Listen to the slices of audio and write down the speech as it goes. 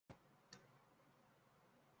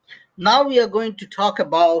Now we are going to talk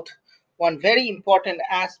about one very important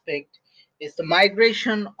aspect is the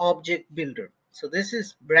migration object builder. So this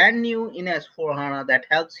is brand new in S4HANA that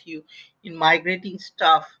helps you in migrating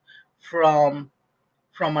stuff from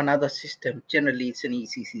another system. Generally it's an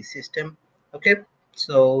ECC system. Okay,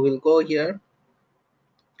 so we'll go here.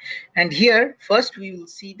 And here, first we will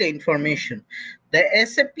see the information. The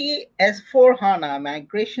SAP S4HANA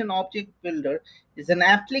Migration Object Builder is an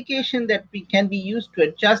application that can be used to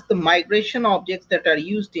adjust the migration objects that are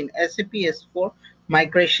used in SAP S4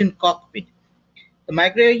 Migration Cockpit. The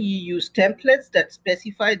migration, you use templates that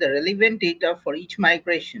specify the relevant data for each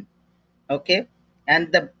migration. Okay,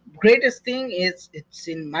 and the greatest thing is it's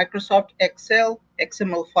in Microsoft Excel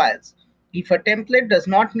XML files. If a template does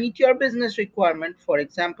not meet your business requirement, for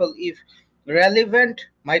example, if relevant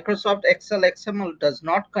Microsoft Excel XML does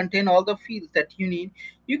not contain all the fields that you need,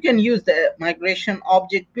 you can use the migration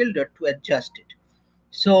object builder to adjust it.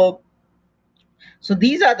 So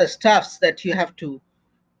these are the stuffs that you have to,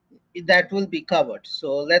 that will be covered.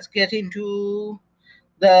 So let's get into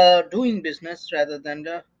the doing business rather than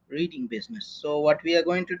the reading business. So what we are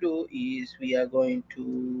going to do is we are going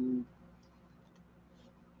to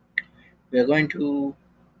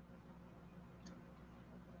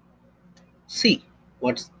see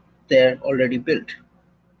what's there already built.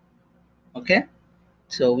 Okay,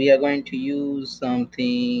 so we are going to use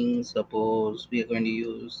something. Suppose we are going to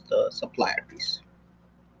use the supplier piece.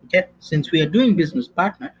 Okay, since we are doing business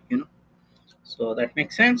partner, so that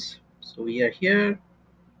makes sense. So we are here,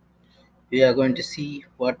 we are going to see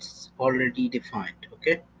what's already defined.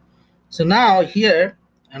 Okay, so now here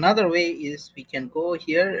another way is we can go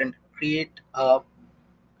here and create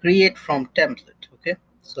from template. Okay,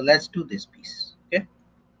 so let's do this piece. Okay,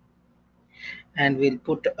 and we'll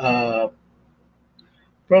put a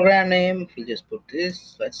program name. We'll just put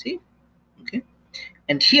this. Let's see. Okay,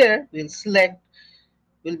 and here we'll select,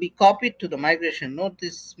 will be copied to the migration node.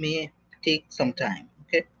 This may take some time.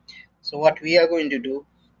 Okay, so what we are going to do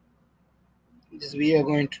is we are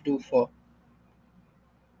going to do for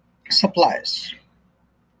suppliers.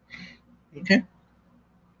 Okay,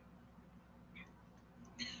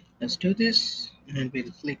 let's do this, and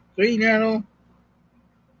we'll click green arrow.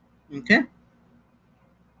 Okay,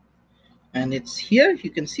 and it's here, you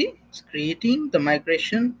can see it's creating the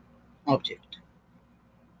migration object.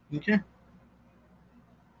 Okay,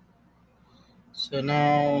 so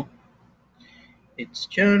now it's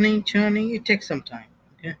churning, it takes some time.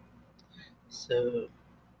 Okay, so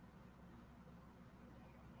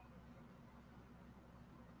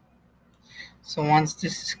once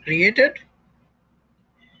this is created,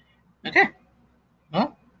 okay,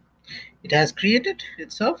 well, it has created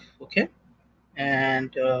itself. Okay,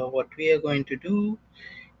 and what we are going to do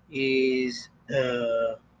is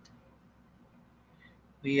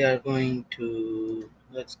we are going to,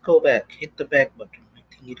 let's go back, hit the back button. I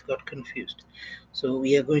think it got confused. So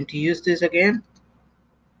we are going to use this again.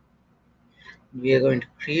 We are going to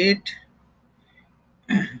create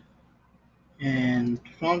and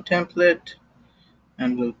from template,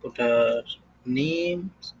 and we'll put a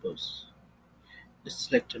name. Suppose just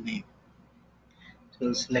select a name. So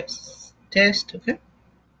we'll select test. Okay,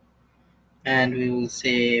 and we will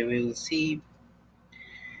say, we will see,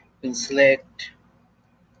 we'll select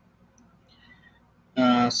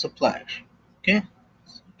supplier. Okay,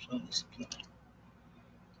 so supplier,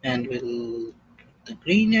 and we'll put the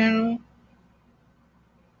green arrow.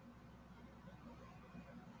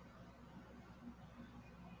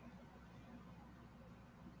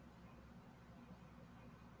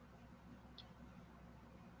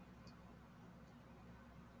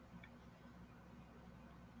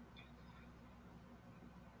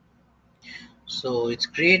 So it's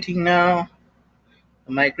creating now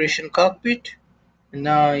the migration cockpit, and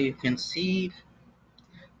now you can see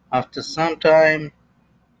after some time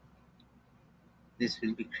this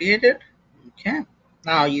will be created. Okay,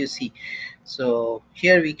 now you see, so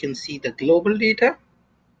here we can see the global data.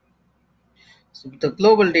 So the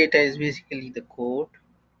global data is basically the code.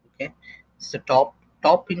 Okay, it's the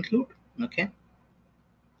top include. Okay,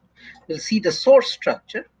 we'll see the source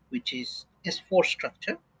structure, which is S4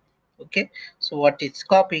 structure. Okay, so what it's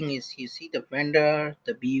copying is, you see the vendor,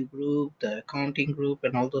 the BU group, the accounting group,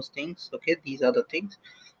 and all those things. Okay, these are the things,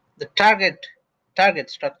 the target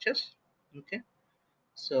structures. Okay,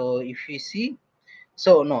 so if you see,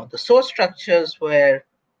 so no, the source structures were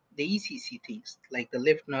the ECC things like the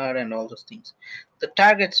listener and all those things. The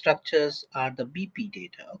target structures are the BP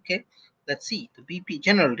data. Okay, let's see the BP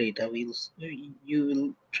general data. You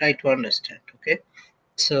will try to understand. Okay,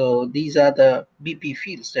 so these are the BP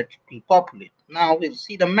fields that will populate. Now we'll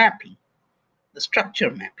see the mapping, the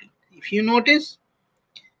structure mapping. if you notice,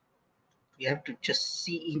 we have to just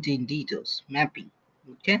see it in details, mapping.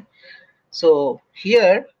 Okay, so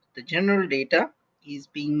here the general data is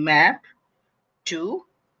being mapped to,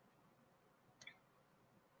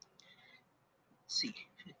 see,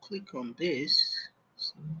 if you click on this,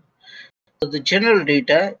 so the general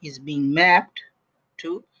data is being mapped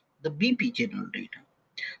to the BP general data.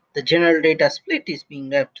 The general data split is being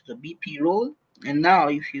mapped to the BP role, and now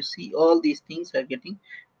if you see, all these things are getting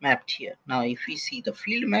mapped here. Now if we see the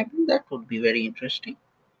field mapping, that would be very interesting,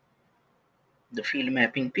 the field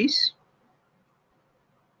mapping piece.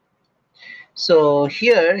 So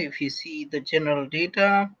here if you see the general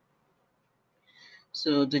data,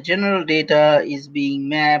 so the general data is being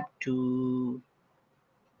mapped to,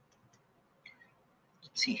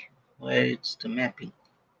 let's see where it's the mapping.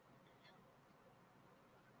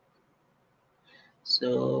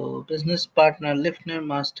 So business partner, Liftner,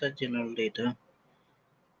 master, general data.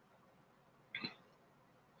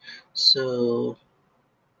 So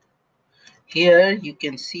here you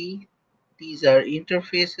can see these are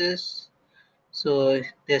interfaces. So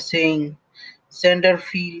they're saying sender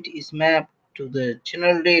field is mapped to the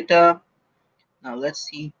general data. Now let's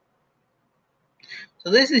see. So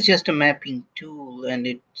this is just a mapping tool, and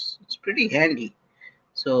it's pretty handy.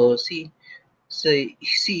 So see, so you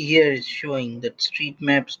see here it's showing that street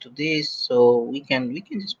maps to this. So we can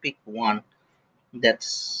just pick one.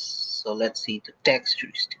 That's, so let's see the tax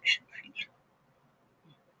jurisdiction field.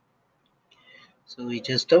 So we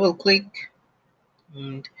just double click,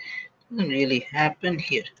 and it doesn't really happen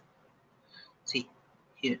here. See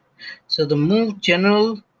here. So the move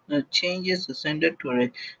general changes the sender to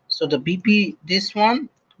array. So the BP, this one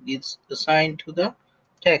is assigned to the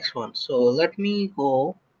text one. So let me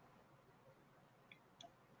go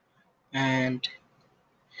and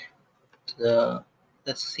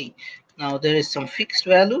let's see. Now there is some fixed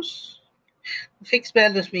values. Fixed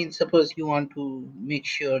values means, suppose you want to make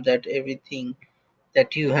sure that everything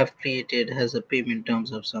that you have created has a payment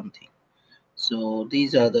terms of something. So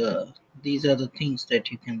these are the things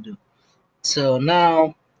that you can do. So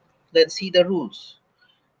now let's see the rules.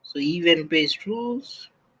 So event based rules,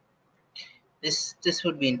 this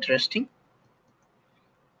would be interesting.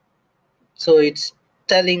 So it's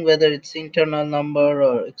telling whether it's internal number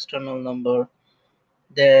or external number.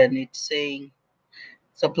 Then it's saying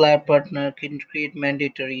supplier partner can create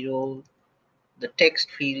mandatory role. The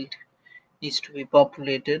text field needs to be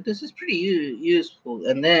populated. This is pretty useful.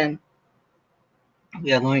 And then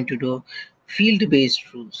we are going to do field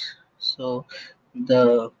based rules. So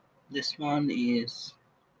this one is,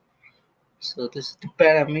 so this is the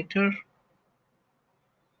parameter.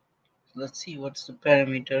 Let's see what's the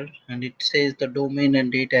parameter, and it says the domain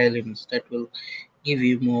and data elements. That will give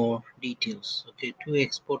you more details. Okay, to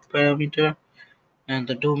export parameter, and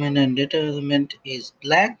the domain and data element is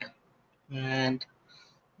blank. And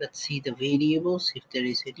let's see the variables, if there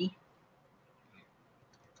is any.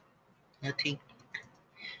 Nothing.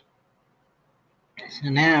 So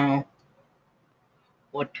now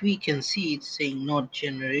what we can see, it's saying not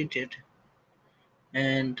generated,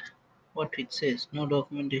 and what it says, no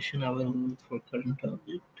documentation available for current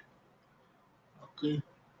object. Okay.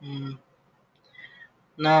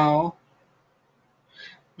 Now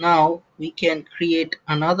we can create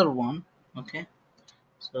another one. Okay,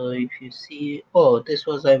 so if you see, oh, this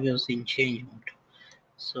was, I was in change mode.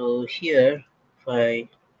 So here if I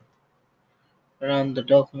run the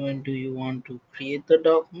document, do you want to create the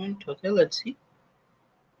document? Okay, let's see.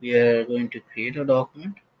 We are going to create a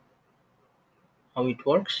document, how it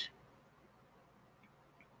works.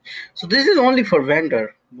 So this is only for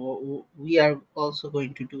vendor. We are also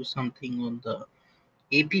going to do something on the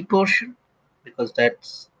AP portion, because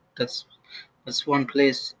that's one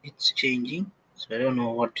place it's changing. So I don't know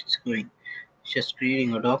what it's going. It's just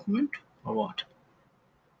creating a document or what?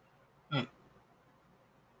 So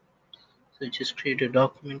just create a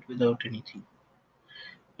document without anything.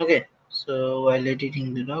 Okay, so while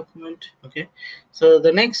editing the document, okay, so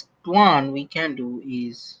the next one we can do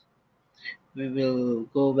is we will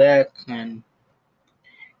go back and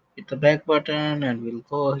hit the back button, and we'll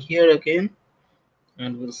go here again,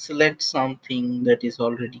 and we'll select something that is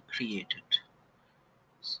already created.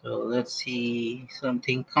 So let's see,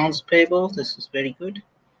 something accounts payable. This is very good.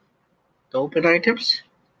 The open items,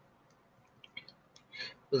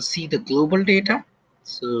 we'll see the global data.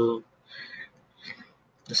 So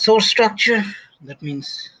the source structure, that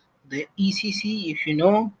means the ECC, if you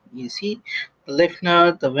know, you see the left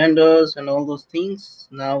node, the vendors, and all those things.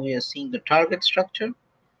 Now we are seeing the target structure.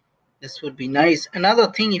 This would be nice.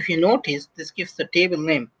 Another thing, if you notice, this gives the table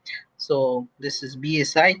name. So this is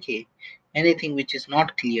BSIK. anything which is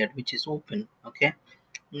not cleared, which is open. Okay,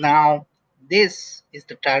 now this is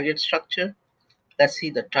the target structure. Let's see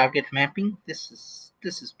the target mapping. This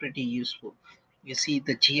is pretty useful. You see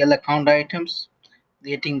the GL account items,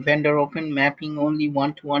 getting vendor open, mapping only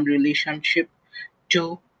one-to-one relationship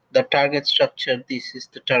to the target structure. This is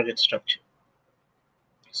the target structure.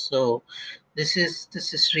 So this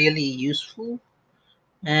is really useful.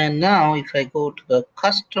 And now if I go to the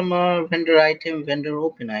customer vendor item, vendor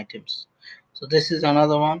open items, so this is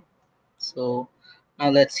another one. So now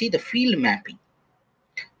let's see the field mapping.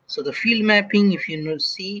 So the field mapping, if you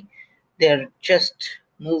see, they're just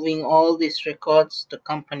moving all these records, the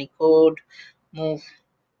company code, move.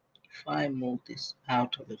 If I move this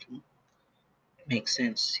out a little, makes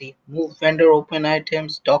sense. See, move vendor open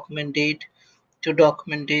items, document date to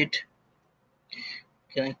document date.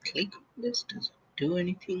 Can I click on this? Does it do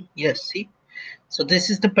anything? Yes, see. So this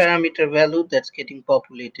is the parameter value that's getting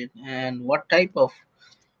populated, and what type of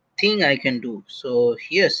thing I can do. So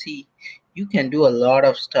here, see, you can do a lot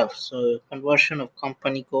of stuff. So conversion of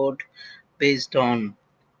company code based on,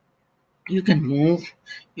 you can move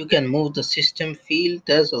the system field.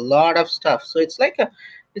 There's a lot of stuff. So it's like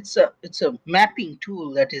it's a mapping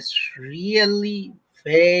tool that is really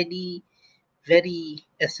very very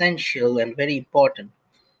essential and very important.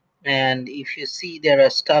 And if you see, there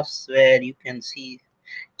are stuffs where you can see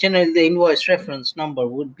generally the invoice reference number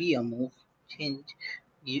would be a move change,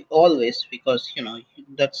 always, because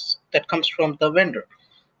that comes from the vendor.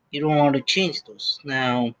 You don't want to change those.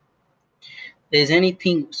 Now there's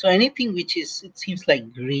anything, so anything which is, it seems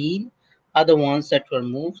like green, are the ones that were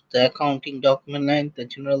moved: the accounting document line, the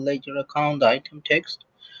general ledger account, the item text.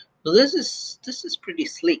 So this is pretty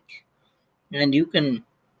slick, and you can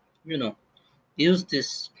you know use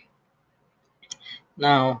this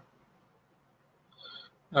now.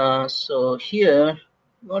 So here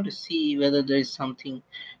you want to see whether there is something,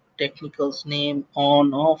 technical's name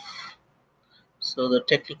on off. So the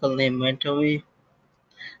technical name went away.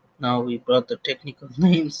 Now we brought the technical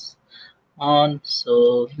names on.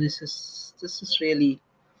 So this is really,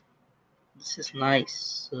 this is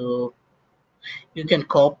nice. So you can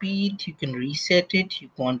copy it, you can reset it, you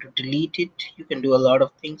want to delete it, you can do a lot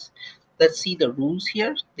of things. Let's see the rules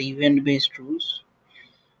here, the event based rules.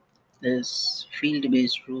 There's field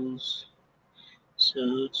based rules. So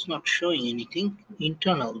it's not showing anything.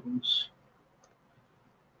 Internal rules.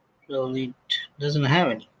 Well, it doesn't have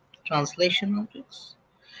any. Translation objects,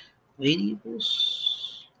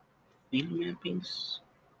 variables, field mappings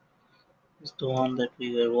is the one that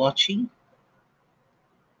we were watching.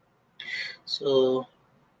 So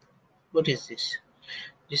what is this?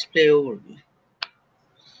 Display overview.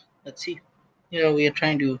 Let's see. We are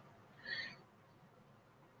trying to.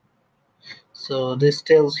 So this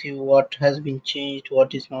tells you what has been changed,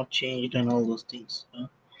 what is not changed, and all those things.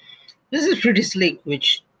 This is pretty slick,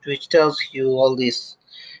 which tells you all this,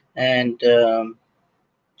 and you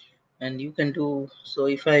can do. So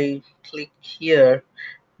if I click here,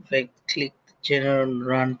 if I click the general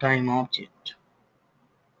runtime object,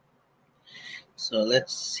 so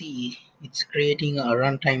let's see, it's creating a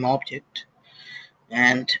runtime object,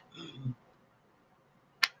 and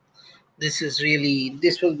this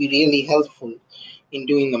will be really helpful in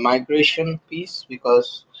doing the migration piece,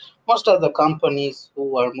 because most of the companies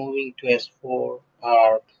who are moving to S4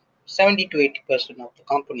 are 70 to 80% of the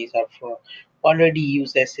companies are for already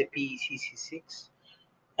use SAP ECC6,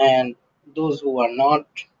 and those who are not,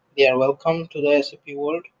 they are welcome to the SAP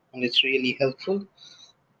world, and it's really helpful,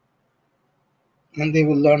 and they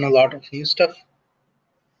will learn a lot of new stuff.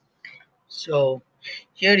 So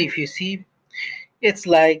here, if you see, it's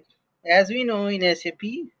like, as we know in SAP,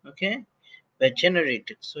 okay, were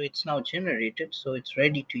generated. So it's now generated, so it's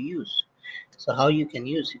ready to use. So how you can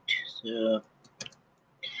use it? So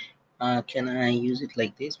can I use it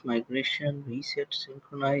like this? Migration, reset,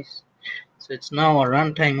 synchronize. So it's now a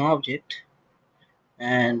runtime object,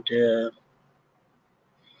 and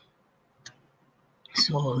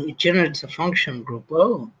so it generates a function group.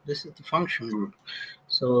 Oh, this is the function group.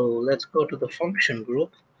 So let's go to the function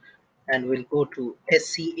group, and we'll go to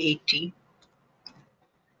SC80,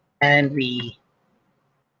 and we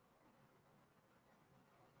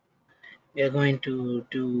are going to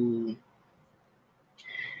do,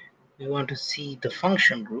 we want to see the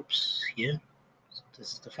function groups here. So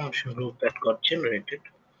this is the function group that got generated.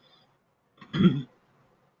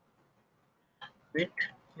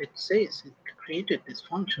 It says it created this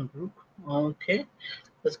function group. Okay,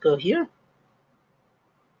 let's go here.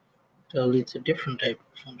 So it's a different type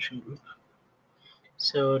of function group.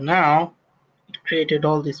 So now it created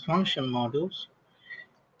all these function modules.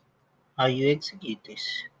 How you execute this?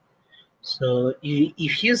 So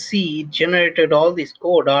if you see, it generated all this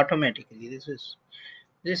code automatically. This is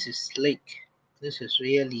slick. This is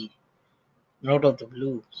really out of the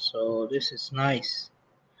blue. So this is nice.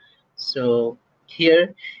 So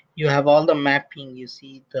here you have all the mapping. You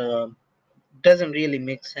see, the doesn't really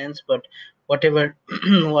make sense, but whatever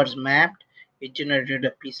was mapped, it generated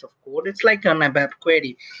a piece of code. It's like an ABAP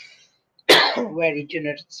query where it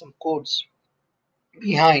generates some codes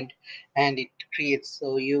behind, and it creates.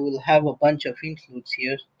 So you will have a bunch of includes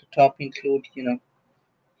here. The top include,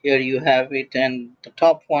 here you have it, and the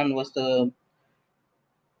top one was the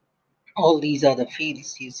all these are the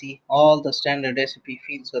fields. You see, all the standard SAP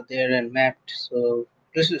fields are there and mapped. So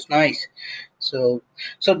this is nice. So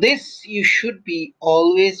this you should be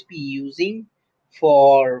always be using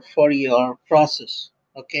for your process,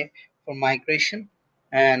 okay, for migration,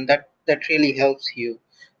 and that really helps you.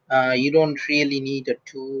 You don't really need a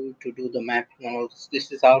tool to do the mapping.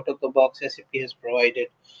 This is out of the box. SAP has provided.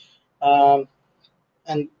 Um,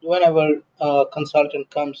 and whenever a consultant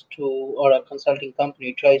comes to, or a consulting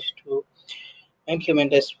company tries to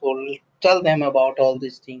implement S4, tell them about all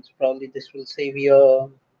these things. Probably this will save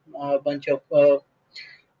you a bunch of,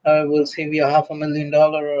 will save you $500,000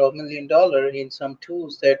 or $1 million in some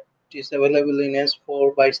tools that is available in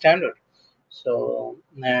S4 by standard. So,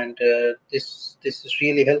 and this is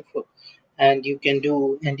really helpful. And you can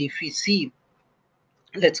do, and if we see,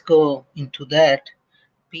 let's go into that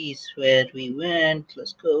piece where we went.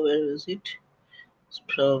 Let's go, where is it? It's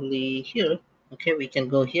probably here. Okay, we can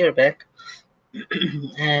go here back.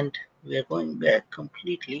 And we are going back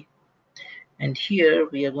completely, and here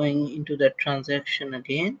we are going into that transaction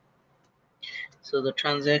again. So the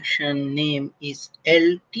transaction name is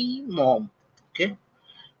LT mom. Okay,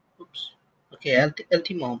 oops, okay,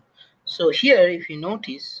 LT mom. So here, if you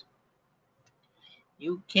notice,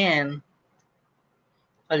 you can,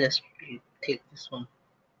 I'll just click this one,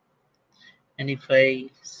 and if I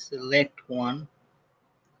select one,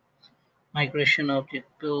 migration object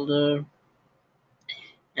builder,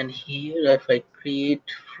 and here if I create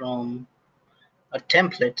from a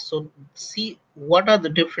template, so see what are the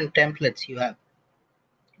different templates you have.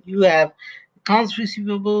 You have accounts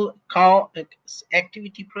receivable,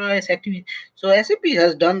 activity price, activity. So SAP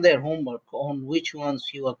has done their homework on which ones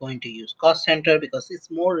you are going to use. Cost center, because it's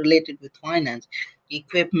more related with finance.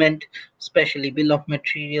 Equipment, especially bill of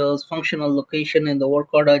materials, functional location in the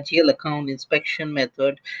work order, GL account, inspection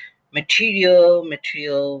method,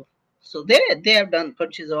 material. So they have done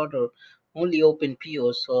purchase order, only open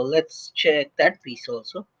PO. So let's check that piece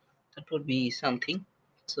also. That would be something.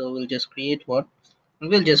 So we'll just create one.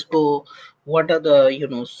 We'll just go, what are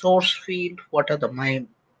the source field, what are the my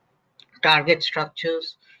target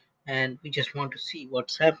structures, and we just want to see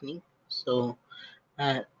what's happening. So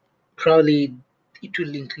uh, probably it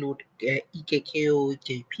will include EKKO,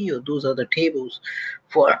 EKPO. Those are the tables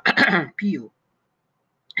for PO.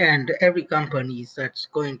 And every company that's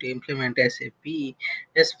going to implement SAP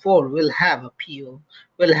S4 will have a PO,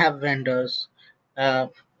 will have vendors, uh,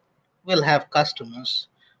 will have customers.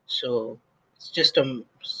 So it's just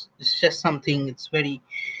something, it's very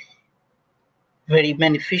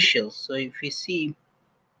beneficial. So if we see,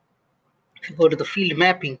 if you go to the field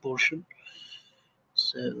mapping portion,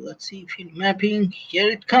 so let's see, field mapping, here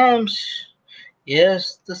it comes.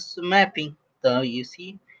 Yes, this is the mapping. You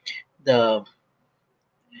see, the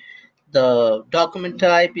the document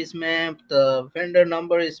type is mapped, the vendor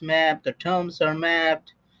number is mapped, the terms are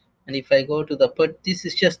mapped. And if I go to the this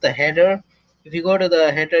is just the header. If you go to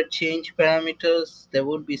the header change parameters, there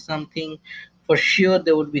would be something for sure.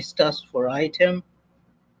 There would be stuff for item.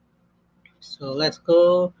 So let's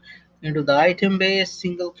go into the item base,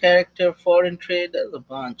 single character, foreign trade. There's a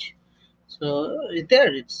bunch. So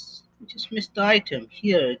there it's, we just missed the item.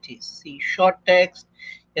 Here it is. See, short text.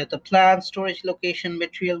 You have the plan, storage location,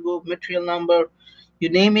 material group, material number. You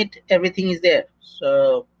name it, everything is there.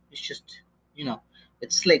 So it's just,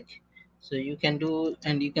 it's slick. So you can do,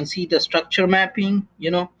 and you can see the structure mapping.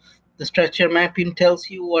 The structure mapping tells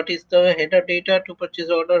you what is the header data to purchase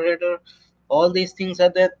order header. All these things are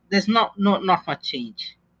there. There's not much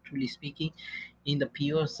change, truly speaking, in the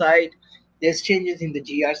PO side. There's changes in the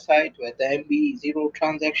GR side where the MB0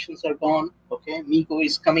 transactions are gone. Okay, Migo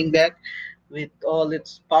is coming back with all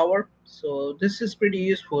its power. So this is pretty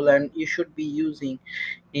useful, and you should be using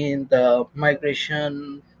in the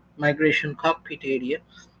migration cockpit area.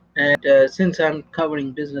 And since I'm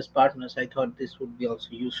covering business partners, I thought this would be also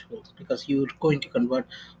useful, because you're going to convert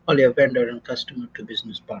all your vendor and customer to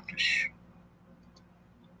business partners.